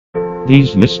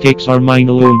These mistakes are mine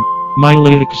alone. My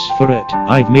lyrics for it.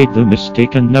 I've made the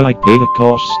mistake and now I pay the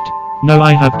cost. Now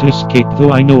I have to escape,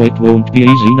 though I know it won't be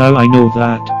easy. Now I know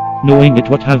that. Knowing it,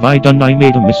 what have I done? I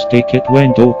made a mistake. It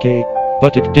went okay,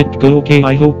 but it didn't go okay.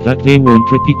 I hope that they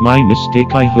won't repeat my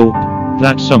mistake. I hope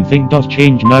that something does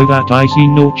change now that I see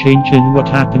no change in what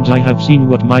happens. I have seen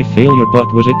what my failure,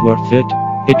 but was it worth it?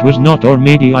 It was not, or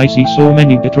maybe I see so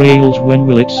many betrayals. When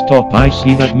will it stop? I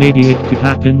see that maybe it could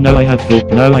happen. Now I have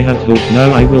hope. Now I have hope. Now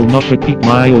I will not repeat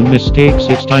my own mistakes.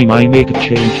 It's time I make a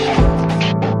change.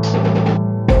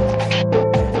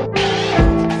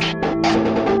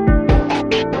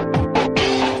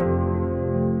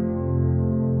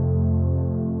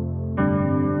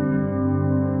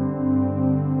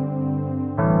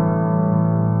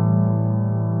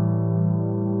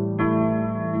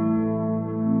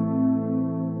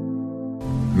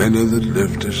 Many that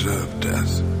live deserve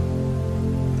death,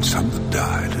 and some that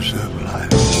die deserve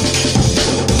life.